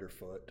trampled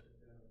underfoot.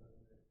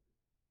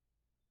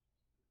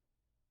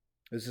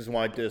 This is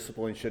why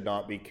discipline should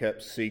not be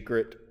kept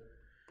secret.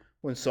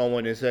 When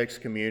someone is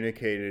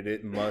excommunicated,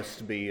 it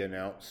must be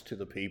announced to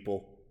the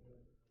people.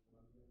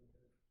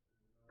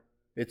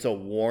 It's a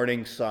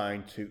warning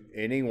sign to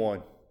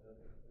anyone.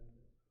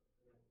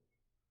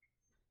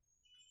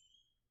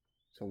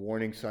 It's a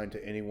warning sign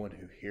to anyone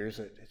who hears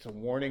it. It's a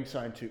warning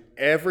sign to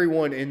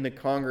everyone in the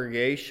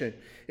congregation.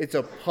 It's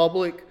a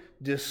public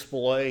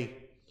display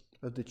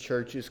of the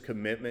church's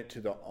commitment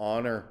to the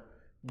honor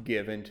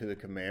given to the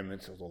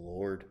commandments of the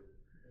Lord.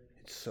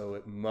 And so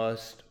it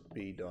must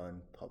be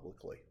done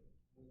publicly.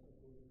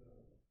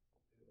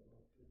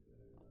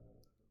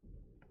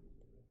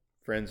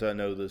 Friends, I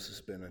know this has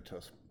been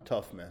a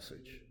tough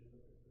message,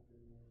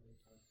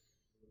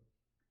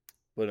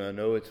 but I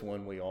know it's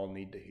one we all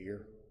need to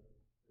hear.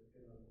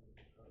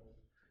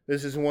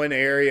 This is one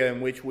area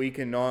in which we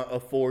cannot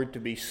afford to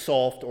be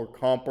soft or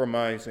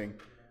compromising.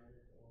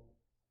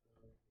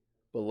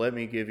 But let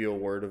me give you a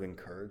word of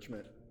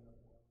encouragement.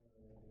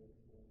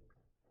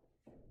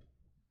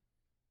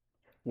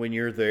 When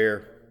you're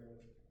there,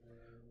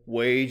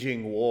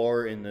 waging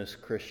war in this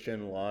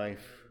Christian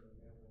life,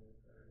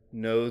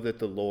 know that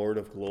the Lord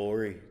of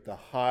glory, the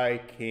high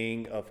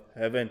King of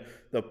heaven,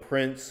 the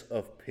Prince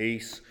of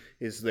peace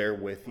is there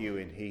with you,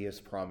 and he has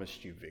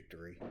promised you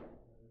victory.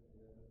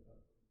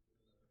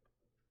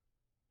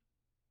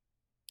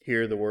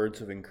 Hear the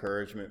words of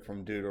encouragement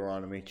from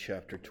Deuteronomy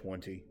chapter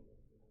 20.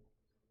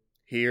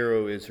 Hear,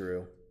 O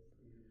Israel,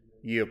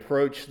 ye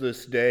approach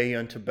this day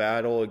unto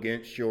battle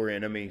against your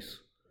enemies.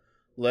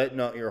 Let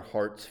not your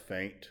hearts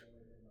faint.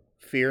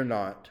 Fear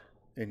not,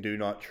 and do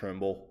not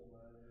tremble.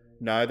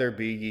 Neither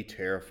be ye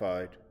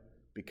terrified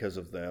because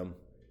of them.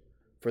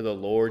 For the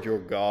Lord your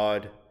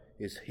God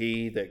is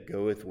he that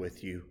goeth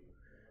with you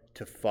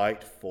to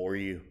fight for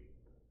you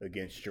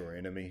against your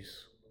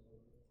enemies,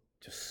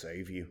 to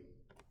save you.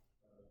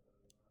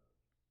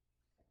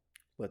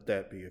 Let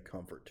that be a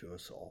comfort to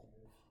us all.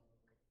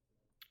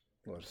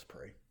 Let us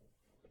pray.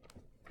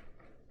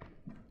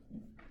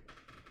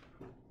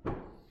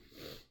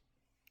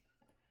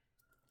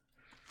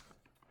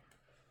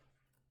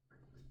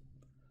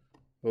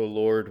 O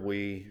Lord,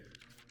 we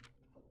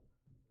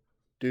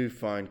do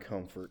find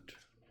comfort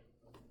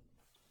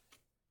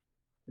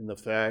in the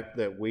fact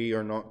that we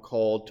are not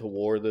called to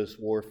war this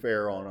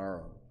warfare on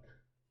our own,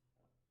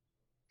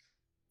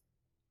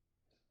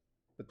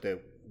 but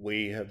that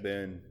we have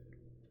been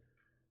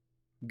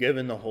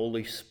given the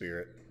Holy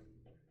Spirit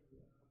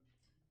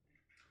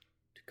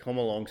to come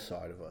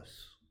alongside of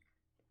us,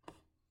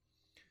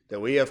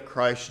 that we have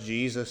Christ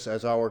Jesus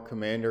as our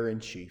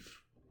commander-in-chief,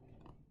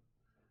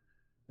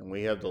 and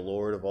we have the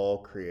Lord of all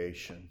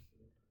creation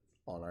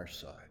on our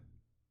side.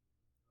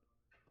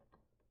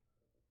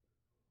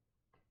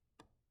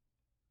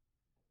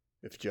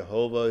 If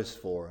Jehovah is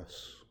for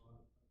us,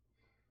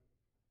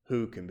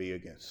 who can be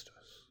against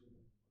us?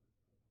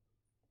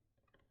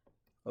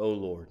 O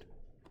Lord,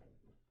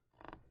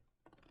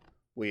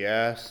 we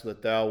ask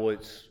that thou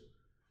wouldst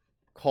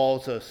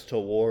cause us to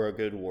war a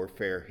good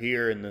warfare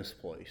here in this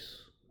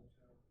place,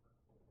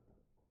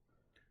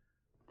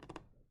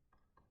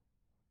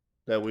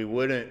 that we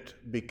wouldn't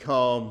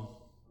become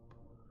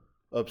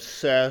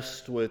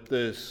obsessed with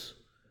this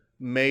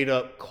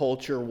made-up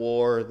culture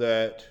war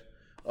that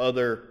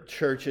other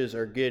churches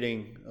are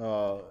getting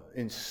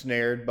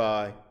ensnared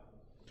by,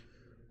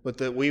 but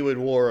that we would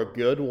war a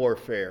good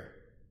warfare,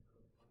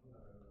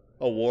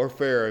 a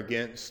warfare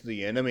against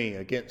the enemy,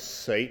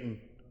 against Satan,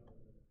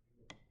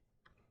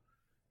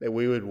 that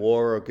we would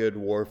war a good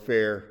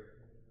warfare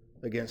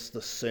against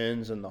the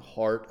sins in the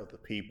heart of the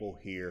people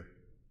here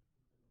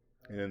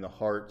and in the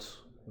hearts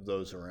of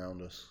those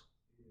around us.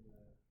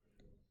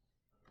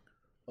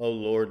 Oh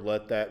Lord,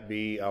 let that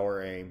be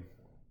our aim.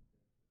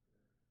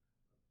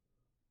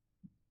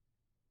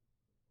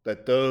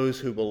 That those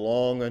who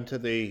belong unto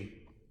thee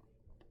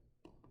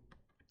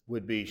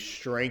would be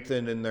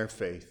strengthened in their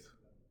faith,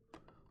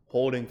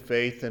 holding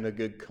faith in a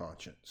good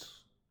conscience.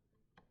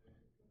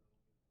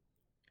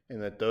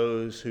 And that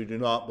those who do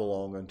not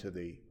belong unto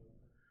thee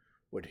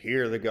would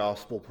hear the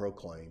gospel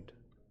proclaimed,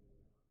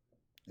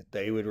 that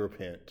they would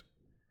repent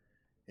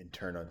and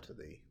turn unto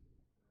thee.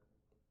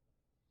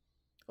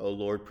 O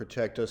Lord,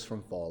 protect us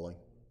from falling.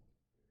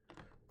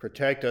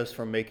 Protect us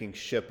from making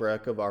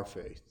shipwreck of our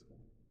faith.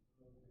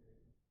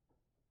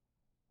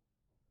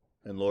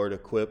 And Lord,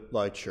 equip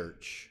thy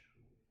church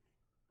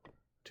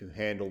to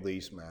handle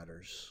these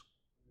matters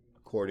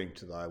according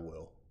to thy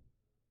will.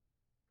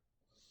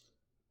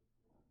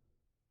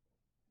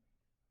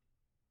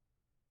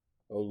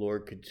 O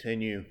Lord,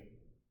 continue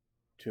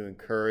to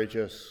encourage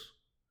us.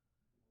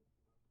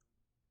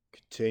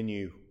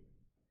 Continue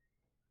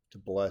to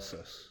bless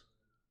us.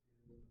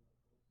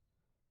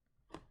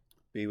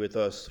 Be with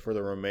us for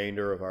the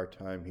remainder of our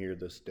time here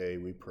this day,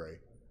 we pray.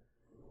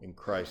 In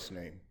Christ's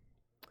name,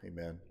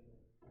 amen.